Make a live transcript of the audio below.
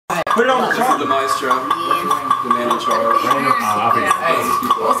Put it on the chart. The maestro. The man in charge. Hey,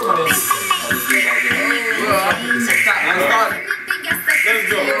 what's on this? Let's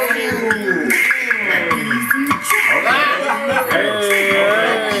go.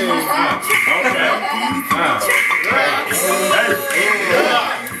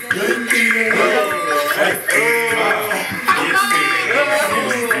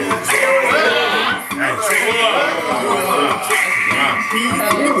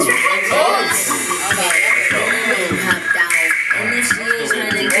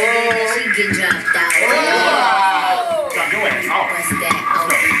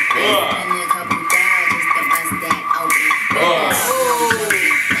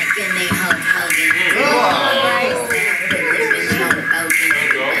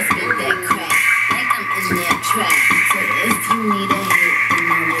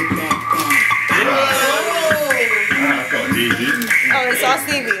 It's all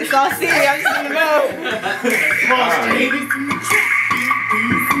Stevie. It's all Stevie. I'm just in the mode. Come on, Stevie.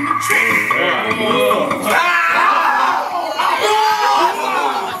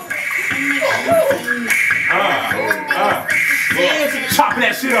 Chop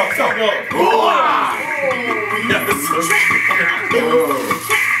that shit up. Go.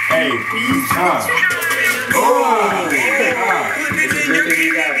 Hey.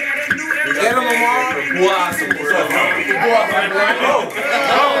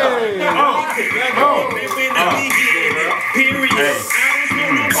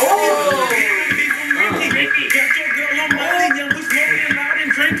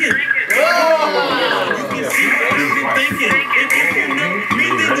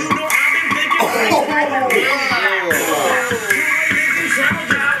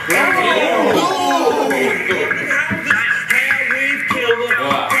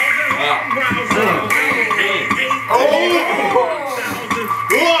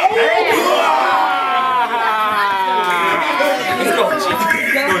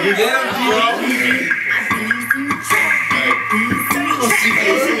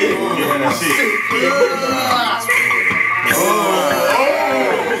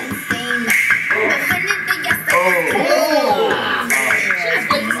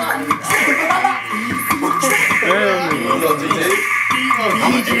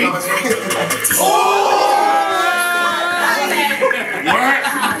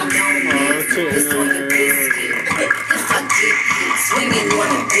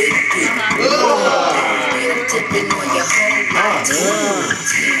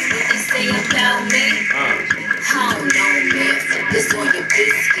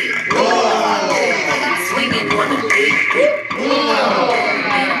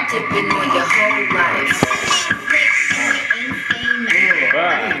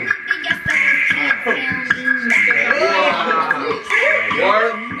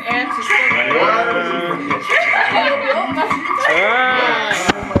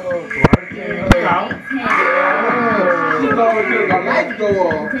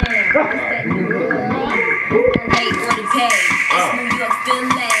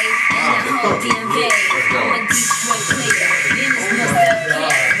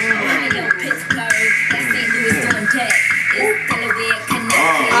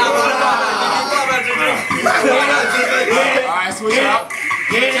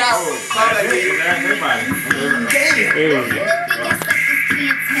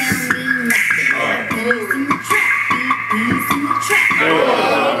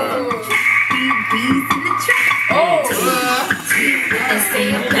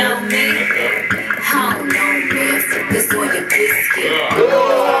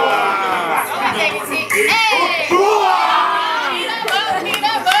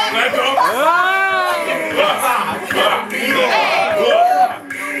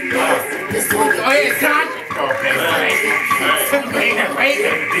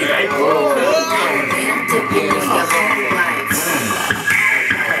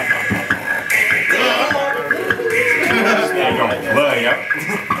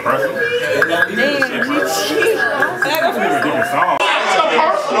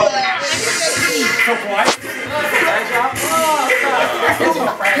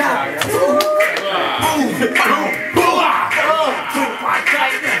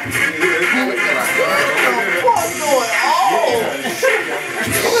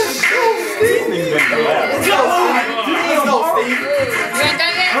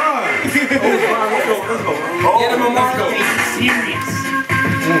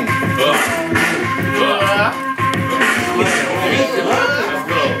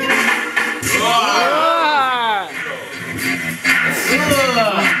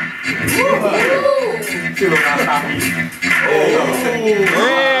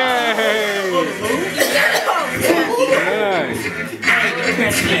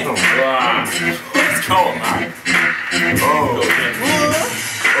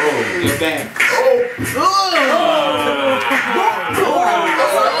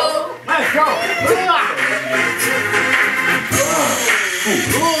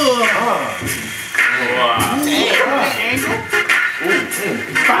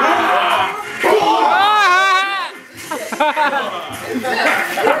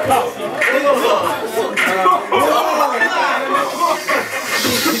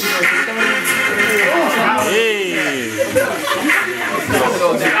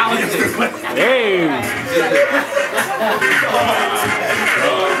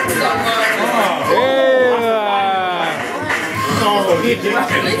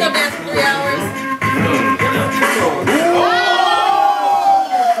 You gonna dance for 3 hours?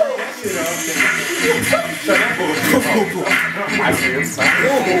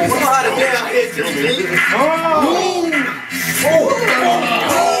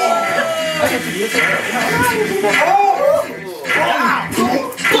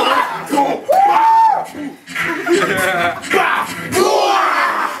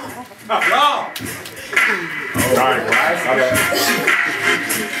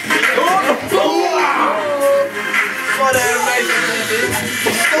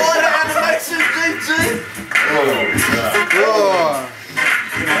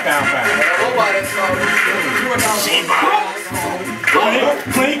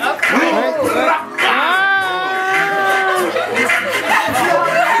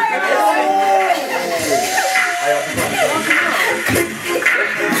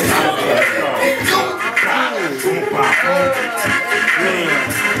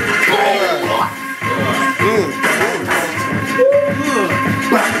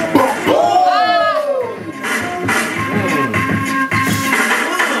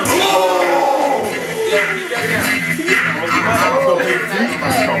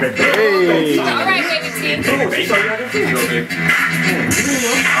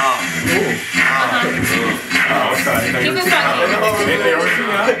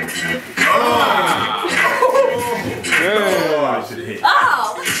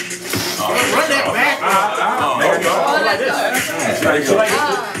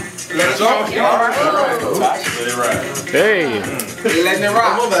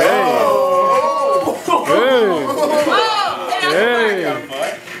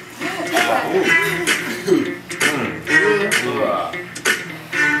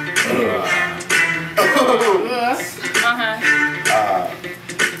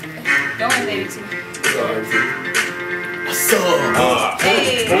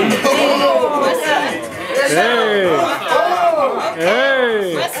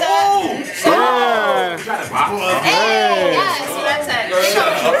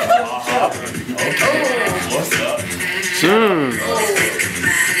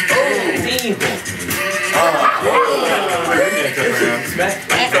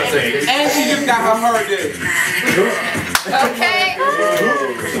 And she just got her birthday. Okay.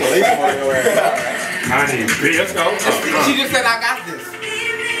 Honey, let's go. She just said, I got this.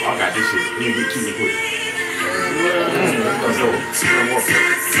 I got this shit. You get too quick.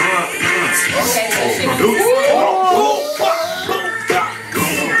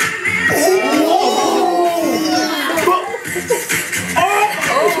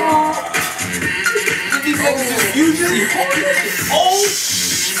 These niggas just usually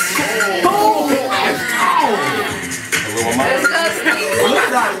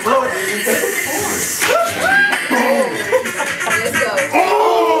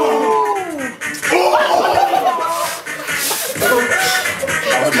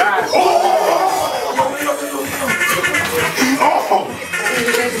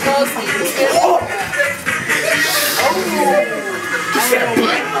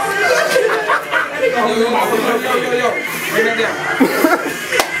bring that down.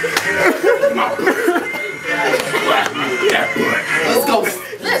 Let's go.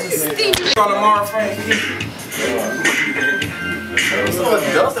 Call the Mara Frank.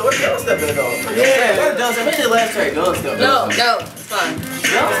 What dubstep is though? Yeah, what dubstep? When did the last track dubstep? No, it's fine.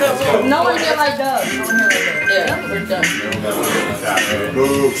 Dubstep? No one here like dub. Yeah, we're done.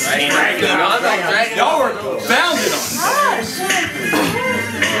 Y'all were bounded on. Ah, shit.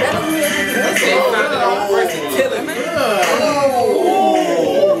 They found it on first and killing me.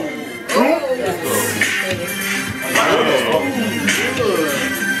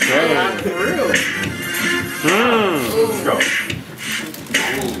 Let's go.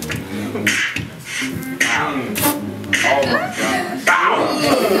 Oh my God.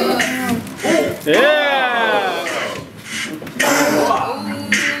 Yeah. Okay.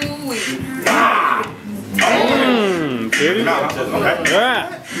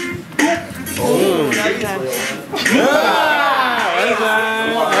 Yeah.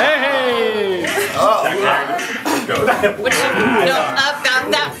 Hey. What you know about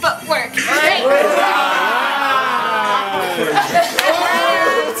that footwork? Hey.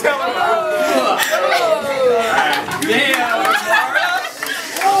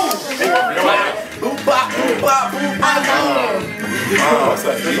 what's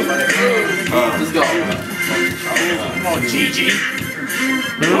up, Gigi? Let's go. Come on, Gigi.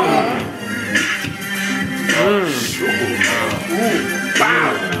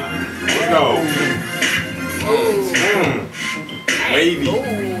 Wow. Let's go. Wavy.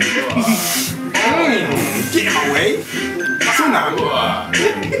 Get in my way. Tsunami.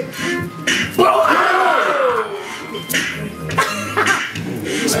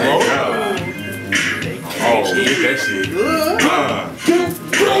 Oh, get that shit.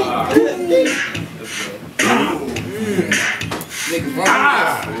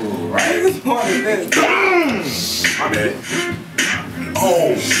 Right? My bad.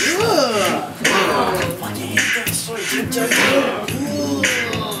 Oh.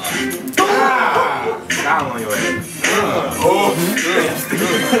 Down on your head.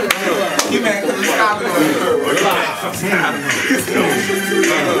 You mad because it's stopping on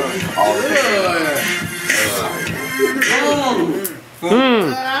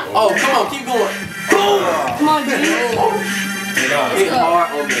Oh, come on, keep going. Come on, G. Hit hard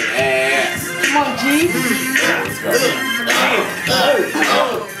on the ass. Come on, G.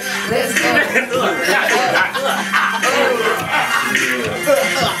 Let's go.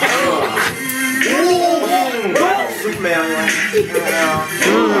 Superman,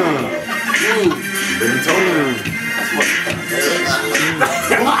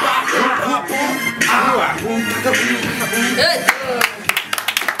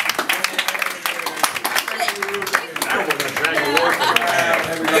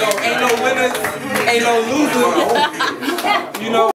 Yo, ain't no winners, ain't no losers. You know.